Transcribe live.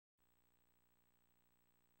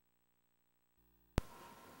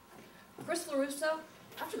Chris LaRusso,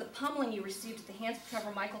 after the pummeling you received at the hands of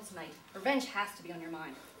Trevor Michaels tonight, revenge has to be on your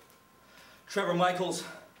mind. Trevor Michaels,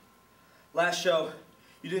 last show,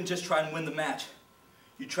 you didn't just try and win the match.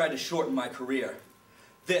 You tried to shorten my career.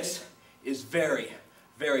 This is very,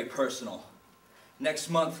 very personal. Next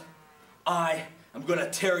month, I am going to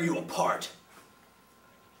tear you apart.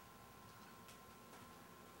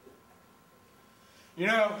 You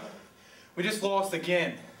know, we just lost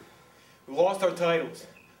again. We lost our titles.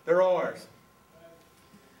 They're ours.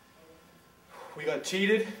 We got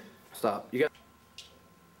cheated. Stop. You got...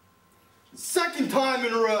 Second time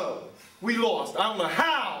in a row, we lost. I don't know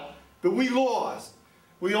how, but we lost.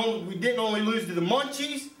 We didn't only lose to the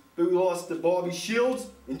Munchies, but we lost to Bobby Shields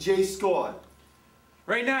and Jay Scott.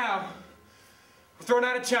 Right now, we're throwing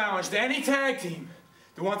out a challenge to any tag team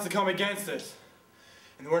that wants to come against us.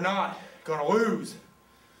 And we're not gonna lose.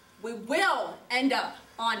 We will end up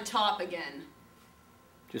on top again.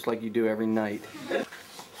 Just like you do every night.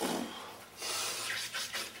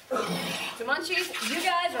 So Munchies, you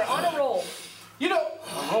guys are on a roll. You know,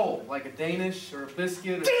 A roll, like a Danish or a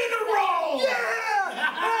biscuit. Or... dinner roll!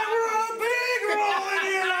 Yeah! We're on a big roll in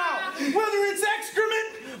here now! Whether it's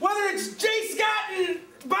excrement, whether it's Jay Scott and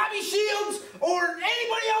Bobby Shields, or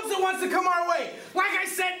anybody else that wants to come our way. Like I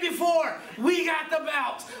said before, we got the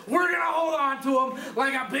belts. We're gonna hold on to them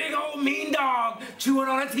like a big old mean dog chewing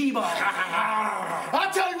on a T-bone.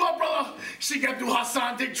 I'll tell you what, brother. She got through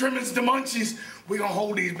Hassan Dick Trimmins the Munchies. We gonna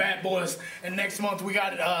hold these bad boys. And next month we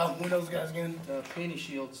got, what are those guys again? Penny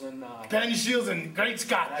Shields and... Penny Shields and Great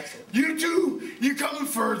Scott. That's it. You two, you coming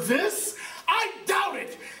for this? I doubt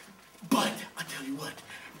it. But I'll tell you what.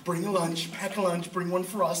 Bring a lunch, pack a lunch, bring one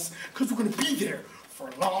for us, because we're gonna be there for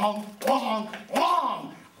a long, long,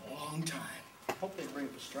 long, long time. I hope they bring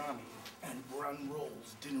pastrami. And run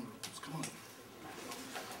rolls, dinner rolls, come on.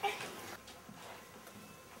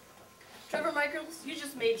 Trevor Michaels, you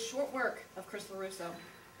just made short work of Chris LaRusso.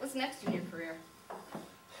 What's next in your career?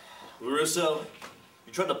 LaRusso,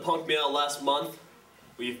 you tried to punk me out last month,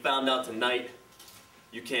 but you found out tonight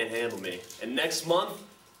you can't handle me. And next month,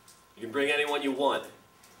 you can bring anyone you want,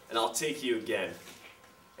 and I'll take you again.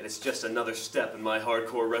 And it's just another step in my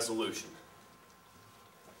hardcore resolution.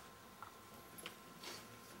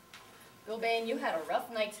 Bill Bain, you had a rough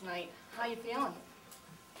night tonight. How you feeling?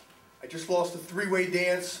 I just lost a three-way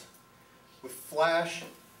dance with Flash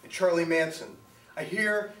and Charlie Manson. I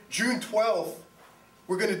hear June 12th,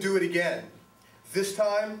 we're going to do it again. This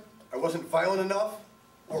time, I wasn't violent enough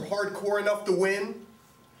or hardcore enough to win,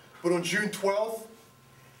 but on June 12th,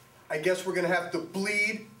 I guess we're going to have to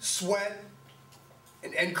bleed, sweat,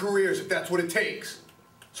 and end careers if that's what it takes,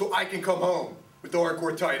 so I can come home with the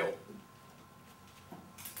hardcore title.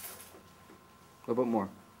 A little bit more.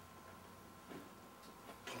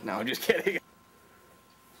 No, I'm just kidding.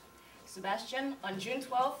 Sebastian, on June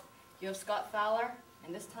 12th, you have Scott Fowler,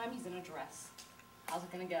 and this time he's in a dress. How's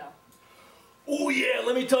it gonna go? Oh yeah,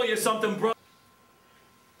 let me tell you something, bro.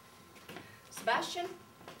 Sebastian,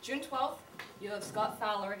 June 12th, you have Scott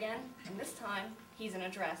Fowler again, and this time he's in a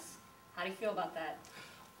dress. How do you feel about that?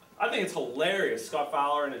 I think it's hilarious. Scott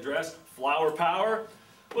Fowler in a dress, flower power.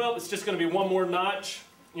 Well, it's just going to be one more notch,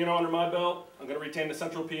 you know, under my belt. I'm going to retain the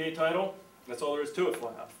Central PA title. That's all there is to it.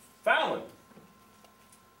 Fallon.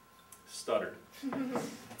 Stuttered.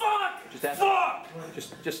 Fuck! Fuck!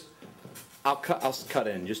 Just, I'll cut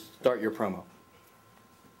in. Just start your promo.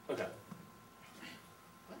 Okay.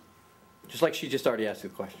 Just like she just already asked you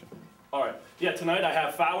the question. All right. Yeah, tonight I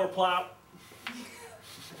have Fowler plow.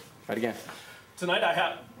 Right again. Tonight I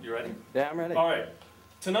have... You ready? Yeah, I'm ready. All right.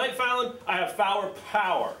 Tonight, Fallon, I have Fowler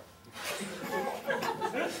power.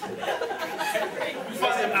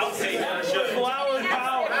 Flower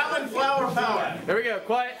power. Alan Flower Power. There we go.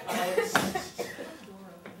 Quiet.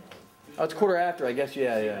 Oh, it's quarter after, I guess.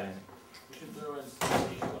 Yeah. We should throw in Scott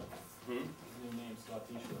T-shirt. New name, Scott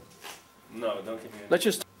T-shirt. No, don't give me Let's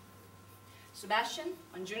just... Sebastian,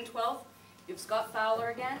 on June 12th, you have Scott Fowler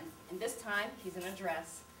again, and this time he's in a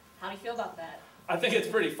dress. How do you feel about that? I think it's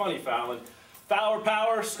pretty funny, Fallon. Fowler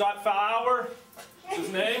power, Scott Fowler. What's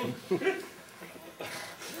his name?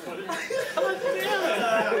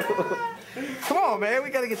 Come on, man. We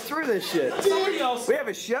got to get through this shit. Somebody else. We have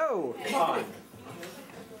a show. Come on.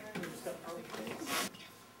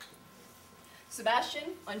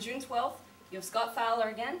 Sebastian, on June 12th, you have Scott Fowler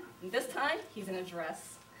again, and this time he's in a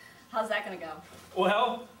dress. How's that going to go?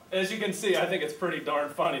 Well, as you can see, I think it's pretty darn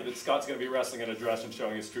funny that Scott's going to be wrestling in a dress and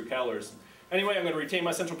showing his true colors. Anyway, I'm going to retain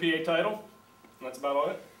my Central PA title, and that's about all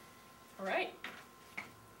it. All right.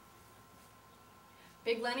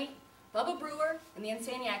 Big Lenny, Bubba Brewer, and the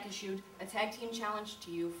Insaniac issued a tag team challenge to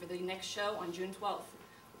you for the next show on June 12th.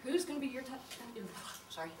 Who's going to be your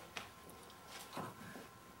sorry.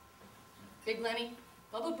 Big Lenny,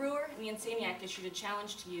 Bubba Brewer, and the Insaniac issued a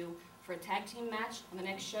challenge to you for a tag team match on the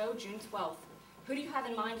next show, June 12th. Who do you have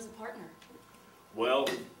in mind as a partner? Well,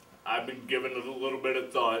 I've been giving it a little bit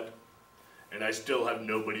of thought, and I still have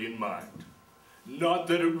nobody in mind. Not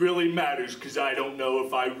that it really matters, because I don't know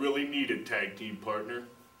if I really need a tag team partner.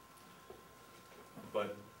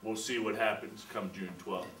 But we'll see what happens come June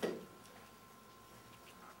 12th.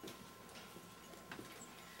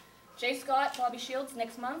 Jay Scott, Bobby Shields,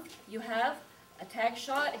 next month you have a tag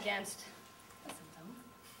shot against...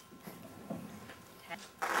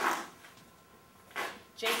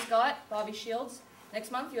 Jay Scott, Bobby Shields,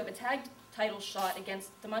 next month you have a tag title shot against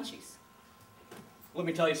the Munchies. Let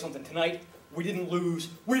me tell you something tonight. We didn't lose,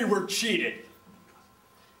 we were cheated.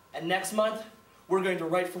 And next month, we're going to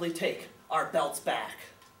rightfully take our belts back.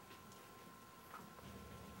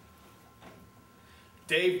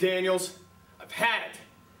 Dave Daniels, I've had it.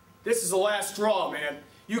 This is the last straw, man.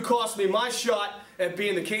 You cost me my shot at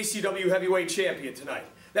being the KCW Heavyweight Champion tonight.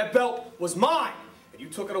 That belt was mine, and you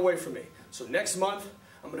took it away from me. So next month,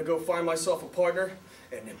 I'm going to go find myself a partner,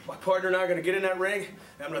 and my partner and I are going to get in that ring,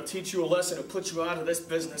 and I'm going to teach you a lesson and put you out of this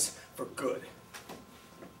business for good.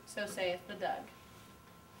 So saith the Doug.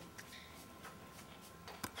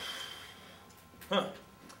 Huh.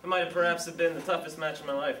 It might have perhaps have been the toughest match of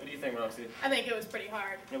my life. What do you think, Roxy? I think it was pretty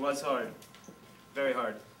hard. It was hard. Very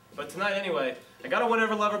hard. But tonight, anyway, I got a win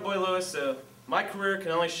over Loverboy Lewis, so my career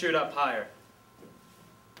can only shoot up higher.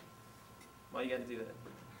 Why you gotta do that?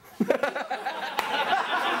 You gotta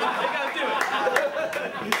do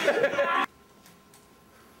it.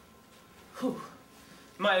 Whew.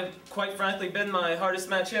 Might have, quite frankly, been my hardest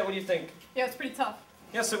match yet. What do you think? Yeah, it was pretty tough.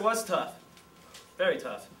 Yes, it was tough. Very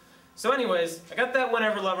tough. So anyways, I got that win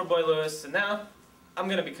over Loverboy Lewis, and now I'm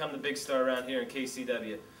gonna become the big star around here in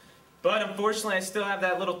KCW. But unfortunately, I still have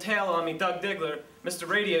that little tail on me, Doug Diggler, Mr.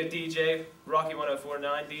 Radio DJ, Rocky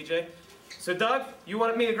 1049 DJ. So Doug, you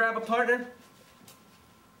wanted me to grab a partner?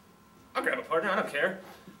 I'll grab a partner, I don't care.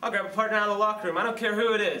 I'll grab a partner out of the locker room, I don't care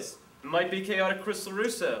who it is. It might be Chaotic Crystal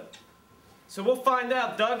Russo. So we'll find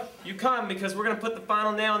out, Doug. You come, because we're going to put the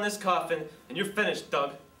final nail in this coffin, and you're finished,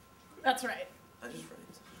 Doug. That's right. I just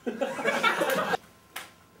phrased.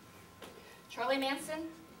 Charlie Manson,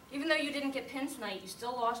 even though you didn't get pinned tonight, you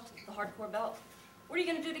still lost the hardcore belt. What are you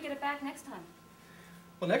going to do to get it back next time?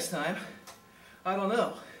 Well, next time, I don't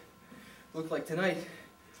know. Looked like tonight,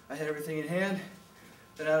 I had everything in hand,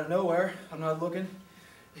 then out of nowhere, I'm not looking,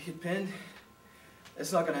 I get pinned.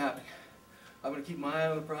 It's not going to happen. I'm going to keep my eye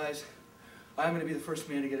on the prize. I'm going to be the first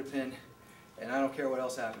man to get a pin, and I don't care what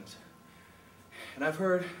else happens. And I've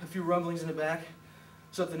heard a few rumblings in the back.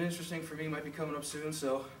 Something interesting for me might be coming up soon,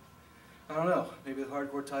 so I don't know. Maybe the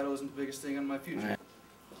hardcore title isn't the biggest thing in my future.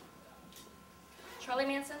 Charlie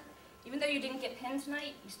Manson, even though you didn't get pinned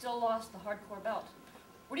tonight, you still lost the hardcore belt.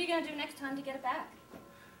 What are you going to do next time to get it back?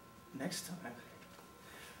 Next time?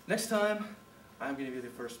 Next time, I'm going to be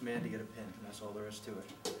the first man to get a pin, and that's all there is to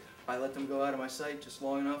it. If I let them go out of my sight just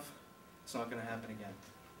long enough, it's not going to happen again.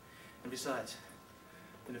 And besides,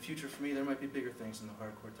 in the future for me, there might be bigger things than the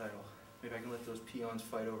hardcore title. Maybe I can let those peons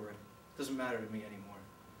fight over it. It doesn't matter to me anymore.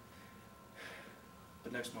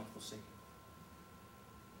 But next month, we'll see.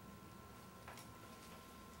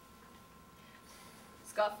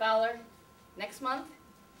 Scott Fowler, next month,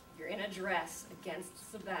 you're in a dress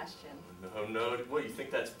against Sebastian. No, what, you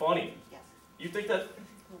think that's funny? Yes. You think that...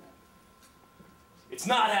 It's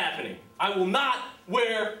not happening. I will not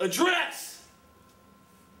wear a dress!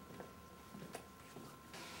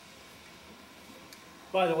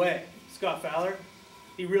 By the way, Scott Fowler,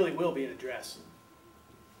 he really will be in a dress.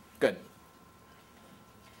 Good.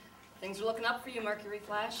 Things are looking up for you, Mercury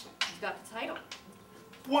Flash. You've got the title.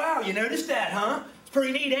 Wow, you noticed that, huh? It's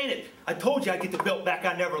pretty neat, ain't it? I told you I'd get the belt back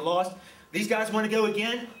I never lost. These guys want to go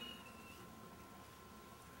again?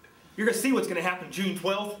 You're going to see what's going to happen June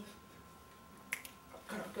 12th.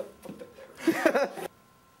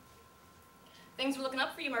 Things are looking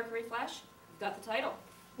up for you, Mercury Flash. You've got the title.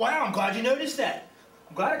 Wow, I'm glad you noticed that.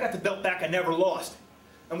 I'm glad I got the belt back I never lost.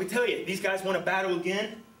 And we tell you, these guys want to battle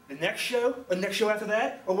again the next show, or the next show after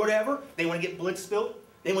that, or whatever. They want to get blood spilled.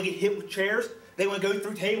 They want to get hit with chairs. They want to go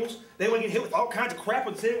through tables. They want to get hit with all kinds of crap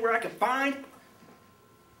that's anywhere I can find.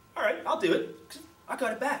 All right, I'll do it. I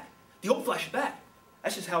got it back. The old Flash is back.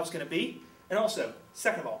 That's just how it's going to be. And also,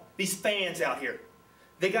 second of all, these fans out here,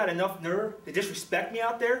 they got enough nerve to disrespect me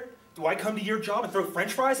out there? Do I come to your job and throw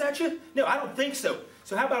french fries at you? No, I don't think so.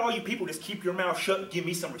 So how about all you people just keep your mouth shut and give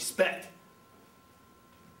me some respect?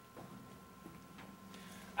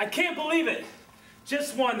 I can't believe it.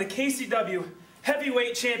 Just won the KCW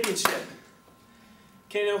Heavyweight Championship.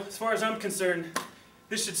 Kano, as far as I'm concerned,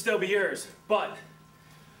 this should still be yours, but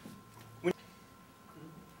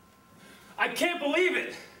I can't believe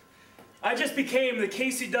it! I just became the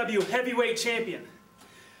KCW Heavyweight Champion.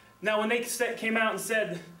 Now, when they came out and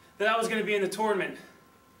said that I was going to be in the tournament,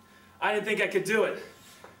 I didn't think I could do it.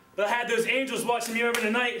 But I had those angels watching me over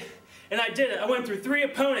tonight, and I did it. I went through 3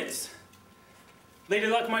 opponents. Lady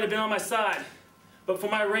Luck might have been on my side, but for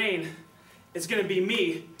my reign, it's going to be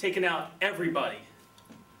me taking out everybody.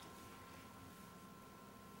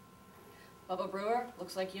 Bubba Brewer,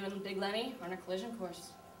 looks like you and Big Lenny are on a collision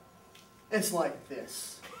course. It's like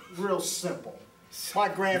this. Real simple. My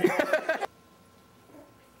grandpa...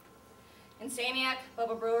 Insaniac,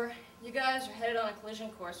 Bubba Brewer, you guys are headed on a collision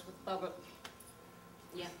course with Bubba...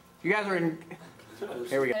 Yeah. You guys are in...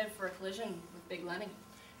 Here we go. Headed for a collision with Big Lenny.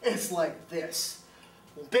 It's like this.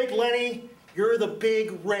 Well, Big Lenny, you're the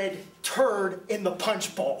big red turd in the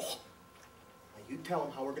punch bowl. Now you tell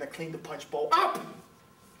him how we're going to clean the punch bowl up.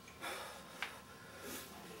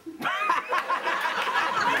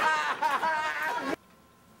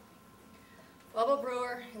 Bubba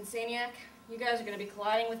Brewer, Insaniac, you guys are going to be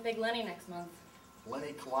colliding with Big Lenny next month.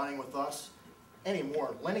 Lenny colliding with us?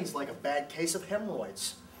 Anymore. Lenny's like a bad case of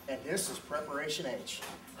hemorrhoids. And this is preparation H.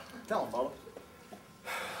 Tell him, Bubba.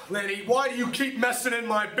 Lenny, why do you keep messing in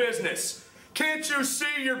my business? Can't you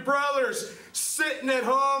see your brothers sitting at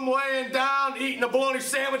home, laying down, eating a bologna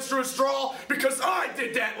sandwich through a straw? Because I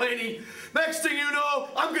did that, Lenny. Next thing you know,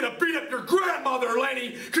 I'm gonna beat up your grandmother,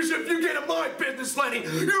 Lenny. Because if you get in my business, Lenny,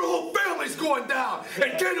 your whole family's going down.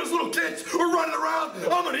 And Kendo's little kids are running around.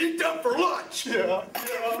 I'm gonna eat them for lunch. Yeah.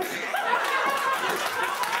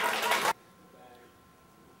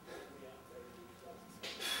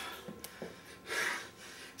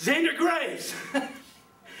 Xander Graves,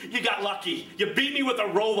 you got lucky. You beat me with a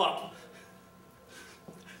roll-up.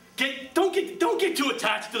 Don't get too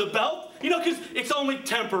attached to the belt, you know, because it's only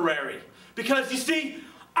temporary. Because, you see,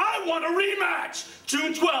 I want a rematch,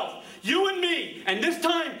 June 12th, you and me, and this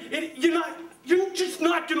time, you're just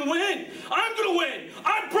not gonna win. I'm gonna win.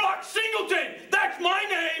 I'm Brock Singleton. That's my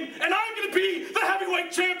name, and I'm gonna be the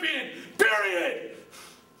heavyweight champion, period.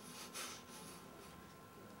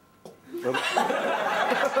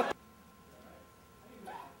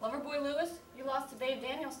 Loverboy Lewis, you lost to Dave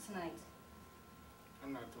Daniels tonight.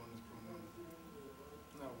 I'm not doing this promo.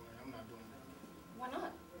 No way, I'm not doing it. Why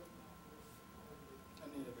not? I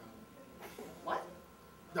need $1. What?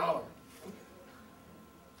 $1.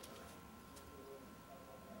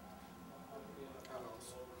 I lost.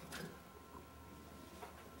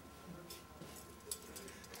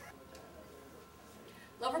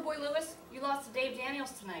 Loverboy Lewis, you lost to Dave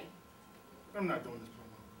Daniels tonight. I'm not doing this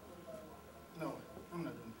promo. No way, I'm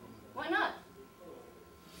not doing promo. Why not?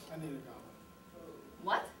 I need $1.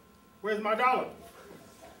 What? Where's my $1?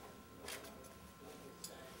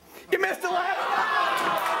 You missed the last.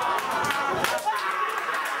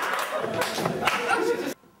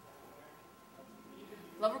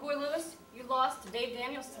 Loverboy Lewis, you lost to Dave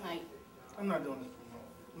Daniels tonight. I'm not doing this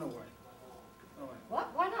promo. No way. No way.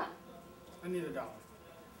 What? Why not? I need $1.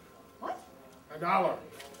 What? $1. I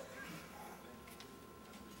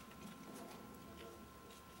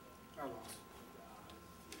lost.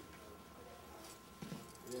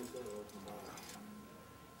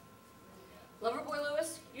 Loverboy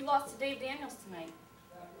Lewis, you lost to Dave Daniels tonight.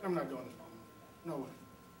 I'm not doing this promo. No way.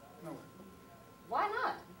 No way. Why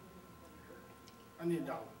not? I need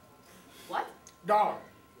 $1. What? $1.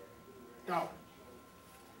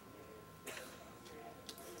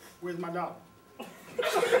 Where's my $1?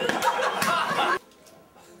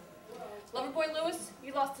 Loverboy Lewis,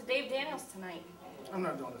 you lost to Dave Daniels tonight. I'm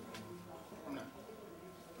not doing this promo. I'm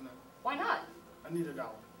not. Why not? I need $1.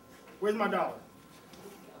 Where's my $1? I lost.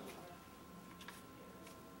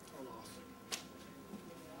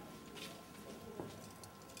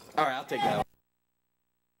 All right, I'll take that one.